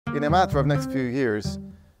In a matter of next few years,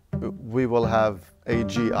 we will have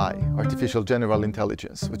AGI, Artificial General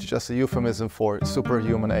Intelligence, which is just a euphemism for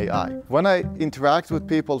superhuman AI. When I interact with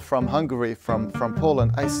people from Hungary, from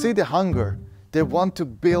Poland, I see the hunger. They want to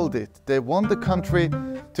build it. They want the country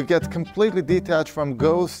to get completely detached from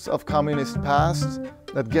ghosts of communist past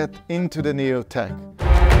that get into the new tech.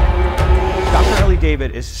 Dr. Eli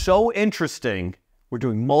David is so interesting. We're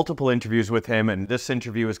doing multiple interviews with him, and this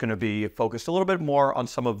interview is going to be focused a little bit more on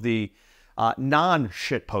some of the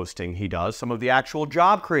non-shit posting he does, some of the actual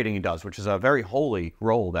job creating he does, which is a very holy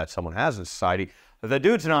role that someone has in society. The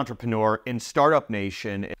dude's an entrepreneur in Startup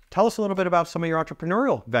Nation. Tell us a little bit about some of your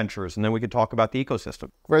entrepreneurial ventures, and then we could talk about the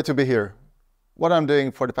ecosystem. Great to be here. What I'm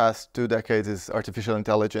doing for the past 2 decades is artificial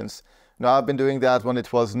intelligence. Now, I've been doing that when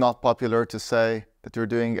it was not popular to say that you're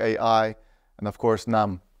doing AI, and of course now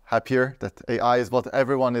I'm happier that AI is what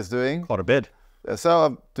everyone is doing. Quite a bit. So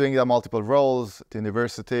I'm doing multiple roles at the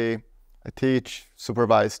university. I teach,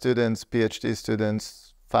 supervise students, PhD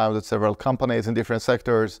students, founded several companies in different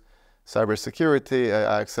sectors, cybersecurity,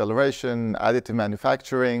 AI acceleration, additive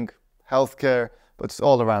manufacturing, healthcare, but it's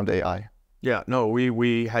all around AI. Yeah, no,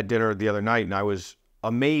 we had dinner the other night, and I was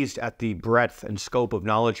amazed at the breadth and scope of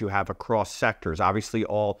knowledge you have across sectors, obviously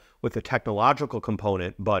all with the technological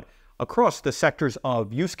component, but across the sectors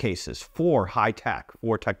of use cases for high tech,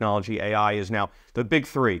 for technology. AI is now the big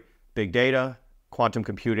three: big data, quantum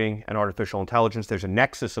computing, and artificial intelligence. There's a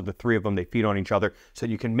nexus of the three of them. They feed on each other, so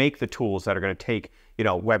you can make the tools that are going to take,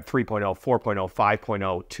 Web 3.0, 4.0,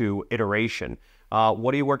 5.0 to iteration.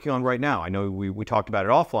 What are you working on right now? I know we talked about it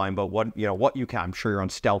offline, but what you can, I'm sure you're on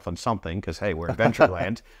stealth on something because, hey, we're in venture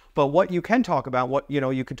land, but what you can talk about, what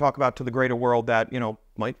you can talk about to the greater world that,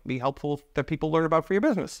 might be helpful that people learn about for your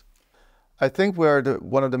business. I think we're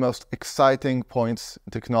one of the most exciting points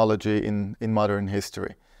in technology in modern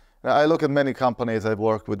history. Now, I look at many companies. I've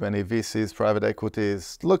worked with many VCs, private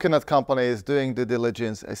equities, looking at companies, doing due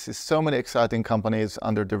diligence. I see so many exciting companies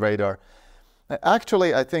under the radar.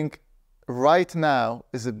 Actually, I think right now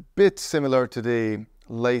is a bit similar to the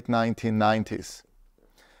late 1990s.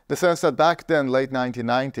 The sense that back then, late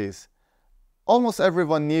 1990s, almost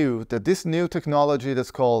everyone knew that this new technology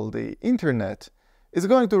that's called the internet is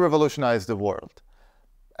going to revolutionize the world.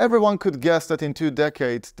 Everyone could guess that in 2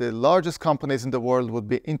 decades, the largest companies in the world would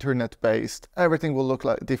be internet-based. Everything will look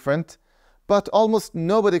different, but almost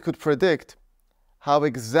nobody could predict how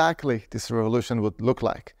exactly this revolution would look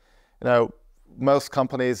like. Most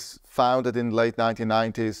companies founded in late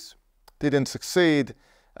 1990s didn't succeed,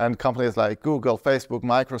 and companies like Google, Facebook,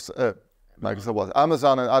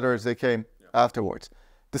 Amazon, and others, they came afterwards.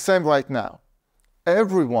 The same right now.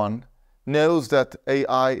 Everyone knows that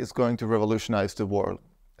AI is going to revolutionize the world.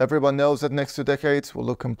 Everyone knows that next 2 decades will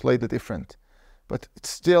look completely different. But it's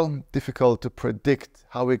still difficult to predict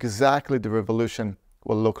how exactly the revolution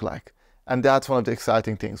will look like. And that's one of the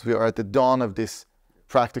exciting things. We are at the dawn of this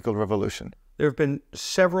practical revolution. There have been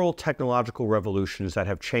several technological revolutions that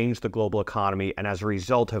have changed the global economy and as a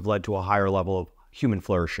result have led to a higher level of human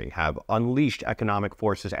flourishing, have unleashed economic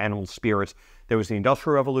forces, animal spirits. There was the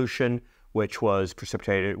Industrial Revolution, which was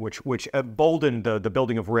precipitated, which emboldened the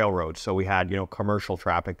building of railroads. So we had, commercial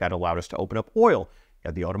traffic that allowed us to open up oil. You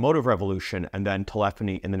had the Automotive Revolution, and then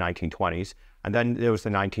telephony in the 1920s. And then there was the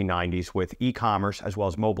 1990s with e-commerce as well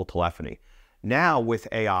as mobile telephony. Now with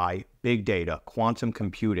AI, big data, quantum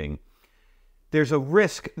computing, there's a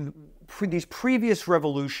risk. For these previous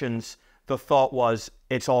revolutions, the thought was,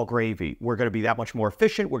 it's all gravy. We're going to be that much more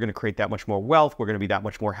efficient. We're going to create that much more wealth. We're going to be that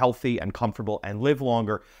much more healthy and comfortable and live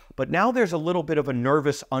longer. But now there's a little bit of a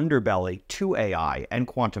nervous underbelly to AI and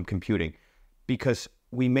quantum computing because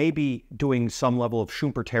we may be doing some level of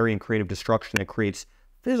Schumpeterian creative destruction that creates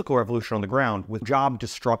physical revolution on the ground with job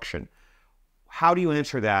destruction. How do you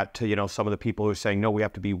answer that to, some of the people who are saying, no, we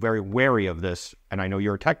have to be very wary of this? And I know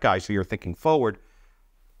you're a tech guy, so you're thinking forward.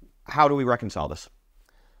 How do we reconcile this?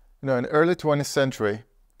 In the early 20th century,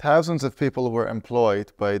 thousands of people were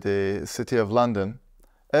employed by the City of London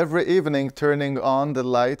every evening, turning on the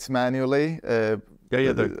lights manually, the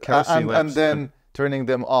kerosene lamps, and then turning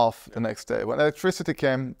them off the next day. When electricity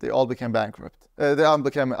came, they all became bankrupt. They all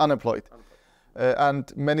became unemployed.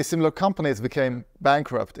 And many similar companies became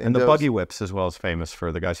bankrupt. And the buggy whips as well as famous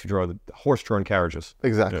for the guys who draw the horse-drawn carriages.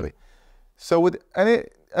 Exactly. Yeah. So with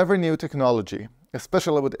every new technology,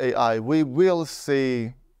 especially with AI, we will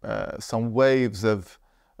see some waves of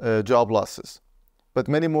job losses. But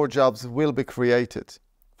many more jobs will be created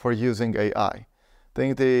for using AI. I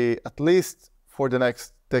think at least for the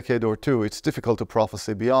next decade or two, it's difficult to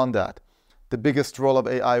prophesy beyond that. The biggest role of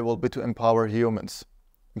AI will be to empower humans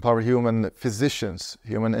empower human physicians,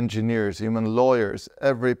 human engineers, human lawyers,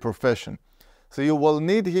 every profession. So you will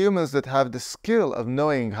need humans that have the skill of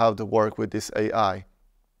knowing how to work with this AI.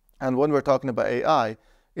 And when we're talking about AI,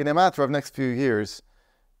 in a matter of next few years,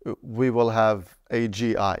 we will have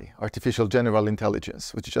AGI, artificial general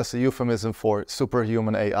intelligence, which is just a euphemism for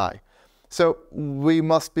superhuman AI. So we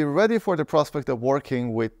must be ready for the prospect of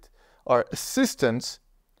working with our assistants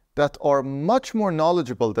that are much more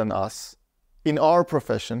knowledgeable than us in our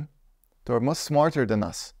profession. They are much smarter than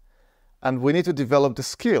us. And we need to develop the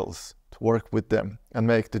skills to work with them and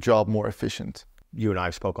make the job more efficient. You and I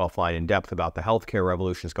spoke offline in depth about the healthcare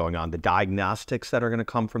revolutions going on, the diagnostics that are going to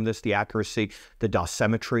come from this, the accuracy, the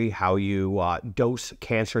dosimetry, how you dose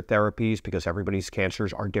cancer therapies, because everybody's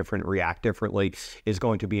cancers are different, react differently, is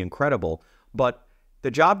going to be incredible. But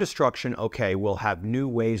the job destruction, okay, we'll have new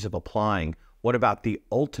ways of applying. What about the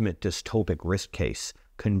ultimate dystopic risk case?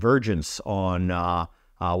 Convergence on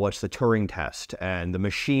what's the Turing test, and the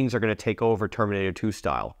machines are going to take over Terminator 2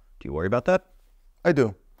 style. Do you worry about that? I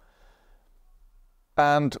do.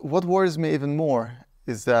 And what worries me even more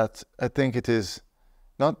is that I think it is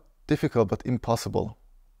not difficult but impossible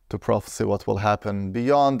to prophesy what will happen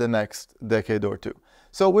beyond the next decade or two.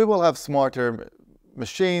 So we will have smarter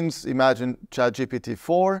machines. Imagine ChatGPT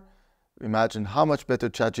 4. Imagine how much better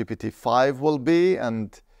ChatGPT 5 will be,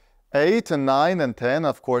 and 8 and 9 and 10.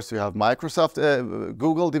 Of course, you have Microsoft,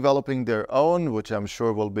 Google developing their own, which I'm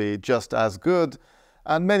sure will be just as good,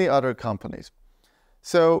 and many other companies.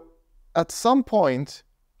 So at some point,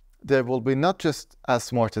 they will be not just as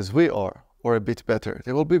smart as we are, or a bit better.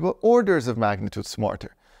 They will be orders of magnitude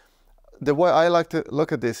smarter. The way I like to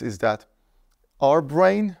look at this is that our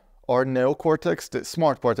brain, our neocortex, the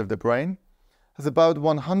smart part of the brain, has about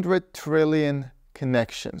 100 trillion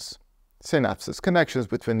connections, synapses, connections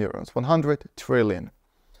between neurons, 100 trillion.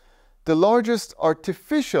 The largest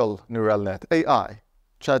artificial neural net, AI,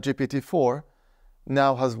 ChatGPT 4,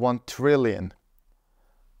 now has 1 trillion.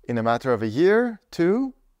 In a matter of a year,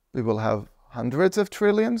 two, we will have hundreds of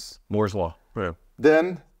trillions. Moore's Law. Yeah.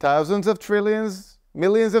 Then thousands of trillions,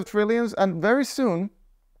 millions of trillions, and very soon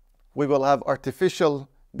we will have artificial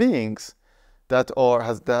beings that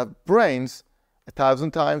have brains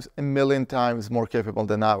 1,000 times, 1,000,000 times more capable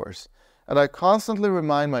than ours. And I constantly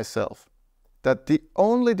remind myself that the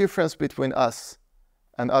only difference between us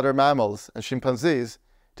and other mammals and chimpanzees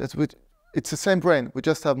is that it's the same brain, we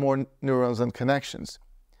just have more neurons and connections.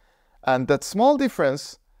 And that small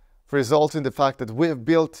difference results in the fact that we have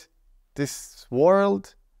built this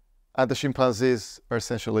world and the chimpanzees are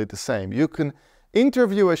essentially the same. You can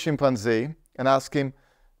interview a chimpanzee and ask him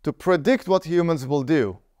to predict what humans will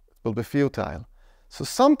do. It will be futile. So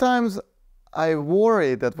sometimes I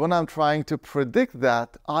worry that when I'm trying to predict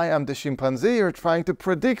that, I am the chimpanzee or trying to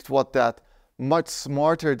predict what that much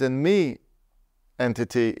smarter than me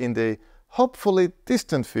entity in the hopefully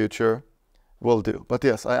distant future will do. But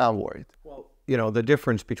yes, I am worried. Well, you know, the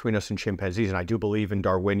difference between us and chimpanzees, and I do believe in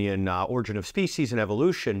Darwinian origin of species and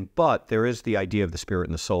evolution, but there is the idea of the spirit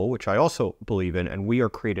and the soul, which I also believe in, and we are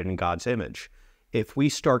created in God's image. If we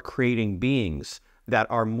start creating beings that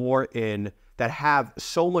are more that have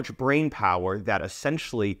so much brain power that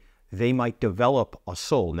essentially they might develop a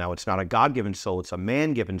soul. Now, it's not a God-given soul, it's a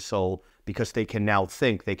man-given soul, because they can now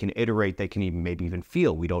think, they can iterate, they can maybe even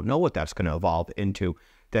feel. We don't know what that's going to evolve into.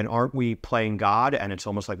 Then aren't we playing God, and it's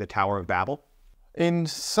almost like the Tower of Babel? In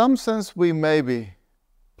some sense, we may be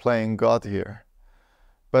playing God here.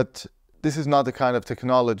 But this is not the kind of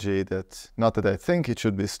technology that, not that I think it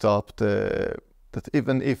should be stopped, that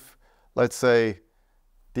even if, let's say,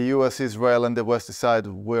 the US, Israel, and the West decide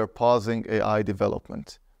we're pausing AI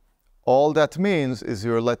development, all that means is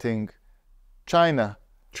you're letting China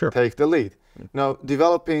take the lead. Now,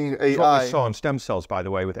 developing AI... That's what we saw in stem cells, by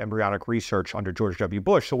the way, with embryonic research under George W.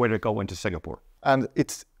 Bush, so when did it go into Singapore? And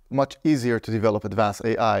it's much easier to develop advanced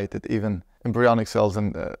AI than even embryonic cells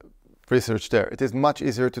and research there. It is much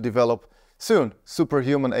easier to develop soon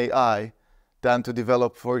superhuman AI than to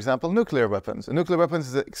develop, for example, nuclear weapons. And nuclear weapons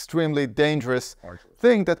is an extremely dangerous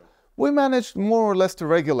thing that we managed more or less to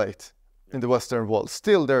regulate in the Western world.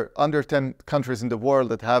 Still, there are under 10 countries in the world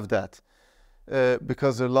that have that.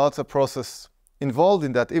 Because there are lots of process involved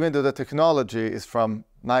in that, even though the technology is from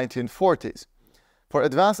 1940s. For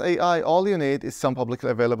advanced AI, all you need is some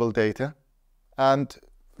publicly available data, and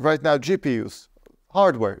right now GPUs,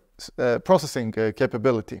 hardware, processing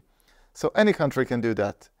capability. So any country can do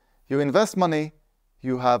that. You invest money,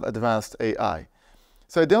 you have advanced AI.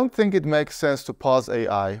 So I don't think it makes sense to pause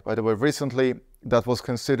AI. By the way, recently that was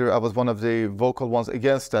considered, I was one of the vocal ones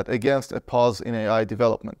against that, against a pause in AI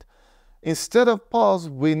development. Instead of pause,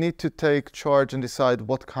 we need to take charge and decide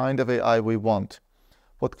what kind of AI we want,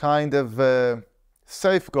 what kind of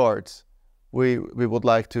safeguards we would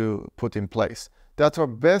like to put in place. That's our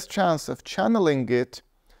best chance of channeling it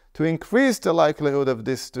to increase the likelihood of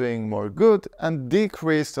this doing more good and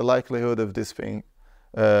decrease the likelihood of this being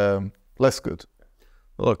less good.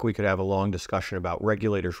 Look, we could have a long discussion about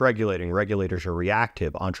regulators regulating. Regulators are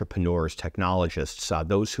reactive. Entrepreneurs, technologists,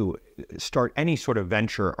 those who start any sort of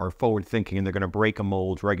venture are forward-thinking and they're going to break a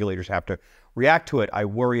mold. Regulators have to react to it. I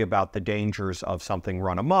worry about the dangers of something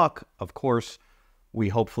run amok. Of course, we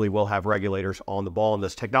hopefully will have regulators on the ball, and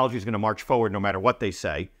this technology is going to march forward no matter what they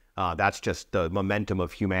say. That's just the momentum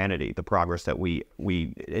of humanity, the progress that we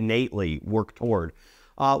innately work toward.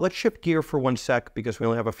 Let's shift gear for one sec because we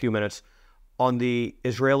only have a few minutes. On the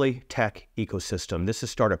Israeli tech ecosystem, this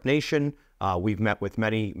is Startup Nation. We've met with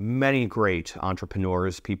many, many great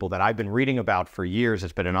entrepreneurs, people that I've been reading about for years.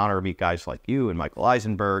 It's been an honor to meet guys like you and Michael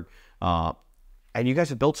Eisenberg. And you guys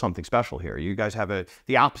have built something special here. You guys have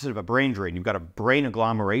the opposite of a brain drain. You've got a brain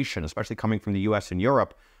agglomeration, especially coming from the US and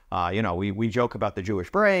Europe. You know, we joke about the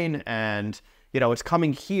Jewish brain, and, you know, it's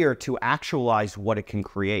coming here to actualize what it can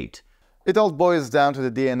create. It all boils down to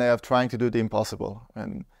the DNA of trying to do the impossible.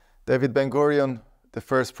 And David Ben-Gurion, the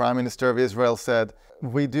first prime minister of Israel, said,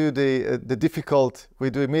 we do the difficult,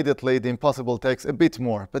 we do immediately, the impossible takes a bit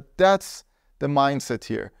more. But that's the mindset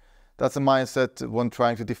here. That's the mindset when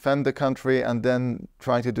trying to defend the country and then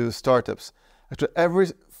trying to do startups. Actually, every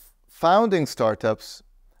founding startups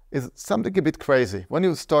is something a bit crazy. When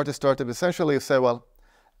you start a startup, essentially you say, well,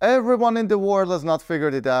 everyone in the world has not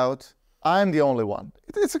figured it out. I'm the only one.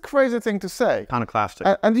 It's a crazy thing to say. Iconoclastic.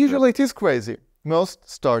 And usually it is crazy. Most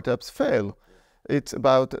startups fail. It's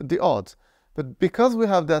about the odds. But because we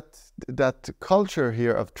have that culture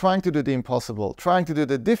here of trying to do the impossible, trying to do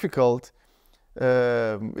the difficult,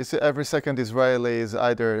 every second Israeli is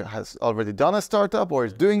either has already done a startup or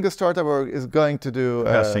is doing a startup or is going to do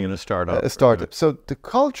investing in a startup. Right. So the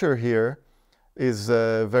culture here is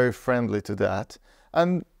very friendly to that.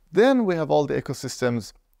 And then we have all the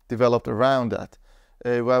ecosystems developed around that.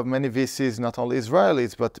 We have many VCs, not only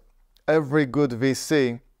Israelis, but every good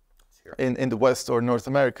VC in the West or North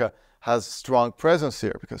America has strong presence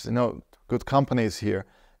here because, you know, good companies here,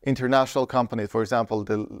 international companies, for example,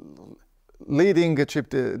 the leading chip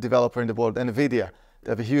developer in the world, NVIDIA, they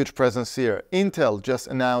have a huge presence here. Intel just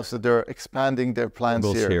announced that they're expanding their plants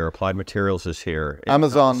Google's here. Applied Materials is here.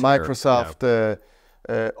 Amazon, Microsoft,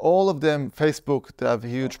 all of them, Facebook, they have a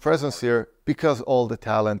huge presence here because all the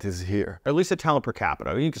talent is here. Or at least the talent per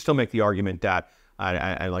capita. You can still make the argument that,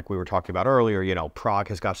 and like we were talking about earlier, you know, Prague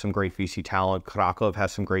has got some great VC talent. Krakow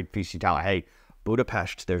has some great VC talent. Hey,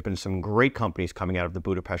 Budapest, there's been some great companies coming out of the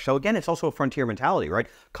Budapest. So again, it's also a frontier mentality, right?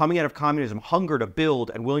 Coming out of communism, hunger to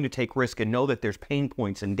build and willing to take risk and know that there's pain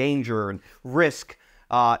points and danger and risk.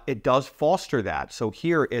 It does foster that. So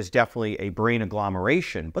here is definitely a brain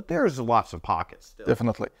agglomeration, but there's lots of pockets still.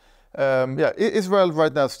 Definitely. Yeah, Israel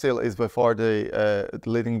right now still is by far the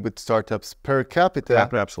leading with startups per capita.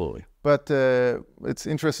 Absolutely. But it's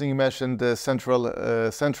interesting you mentioned the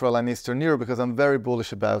Central and Eastern Europe because I'm very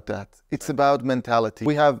bullish about that. It's about mentality.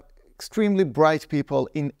 We have extremely bright people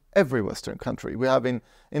in every Western country. We have in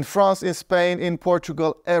France, in Spain, in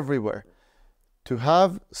Portugal, everywhere. To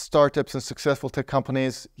have startups and successful tech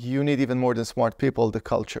companies, you need even more than smart people, the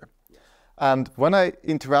culture. And when I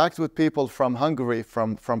interact with people from Hungary,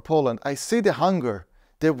 from Poland, I see the hunger.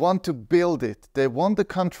 They want to build it. They want the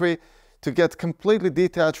country to get completely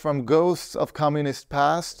detached from ghosts of communist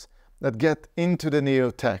past that get into the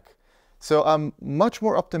neo-tech. So I'm much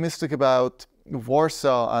more optimistic about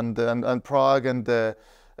Warsaw and Prague and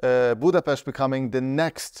Budapest becoming the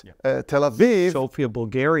next Tel Aviv. Sofia,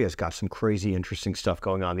 Bulgaria's got some crazy, interesting stuff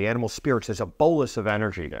going on. The animal spirits, there's a bolus of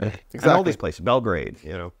energy there. Exactly. And all these places, Belgrade,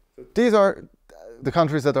 you know. These are the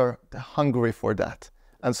countries that are hungry for that.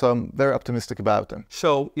 And so I'm very optimistic about them.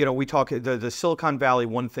 So, you know, we talk, the Silicon Valley,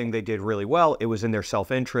 one thing they did really well, it was in their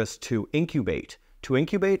self-interest to incubate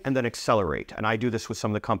and then accelerate. And I do this with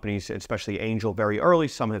some of the companies, especially Angel, very early.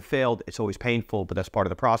 Some have failed. It's always painful, but that's part of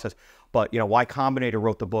the process. But, you know, Y Combinator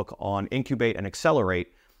wrote the book on incubate and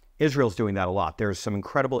accelerate. Israel's doing that a lot. There's some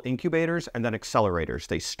incredible incubators and then accelerators.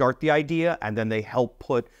 They start the idea and then they help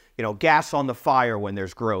put, you know, gas on the fire when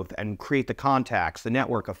there's growth and create the contacts, the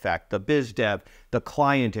network effect, the biz dev, the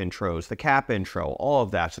client intros, the CAP intro, all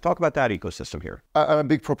of that. So talk about that ecosystem here. I'm a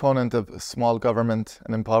big proponent of small government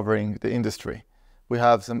and empowering the industry. We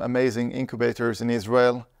have some amazing incubators in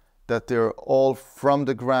Israel that they're all from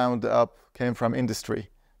the ground up, came from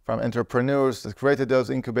industry. from entrepreneurs that created those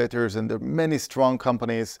incubators, and there are many strong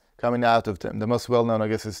companies coming out of them. The most well-known, I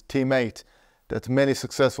guess, is Team8, that many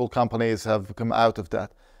successful companies have come out of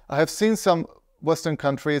that. I have seen some Western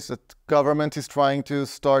countries that government is trying to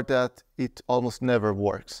start that. It almost never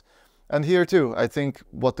works. And here too, I think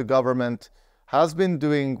what the government has been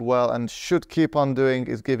doing well and should keep on doing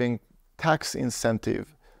is giving tax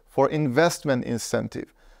incentive for investment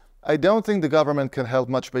incentive. I don't think the government can help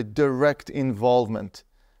much by direct involvement.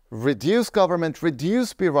 Reduce government,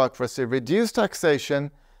 reduce bureaucracy, reduce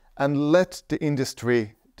taxation, and let the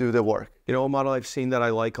industry do the work. You know, a model I've seen that I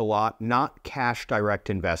like a lot, not cash direct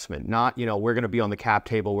investment, not, you know, we're going to be on the cap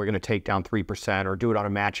table, we're going to take down 3% or do it on a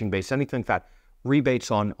matching base, anything like that.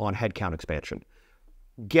 Rebates on headcount expansion.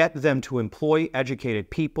 Get them to employ educated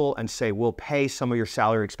people and say, we'll pay some of your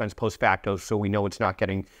salary expense post facto so we know it's not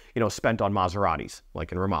getting, you know, spent on Maseratis,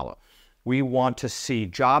 like in Ramallah. We want to see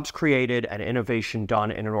jobs created and innovation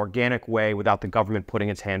done in an organic way without the government putting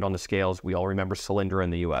its hand on the scales. We all remember Cylinder in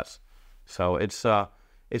the U.S. So it's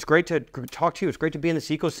great to talk to you. It's great to be in this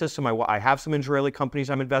ecosystem. I have some Israeli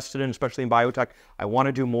companies I'm invested in, especially in biotech. I want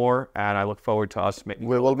to do more, and I look forward to us making.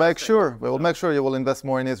 We will make sure you will invest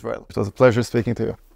more in Israel. It was a pleasure speaking to you.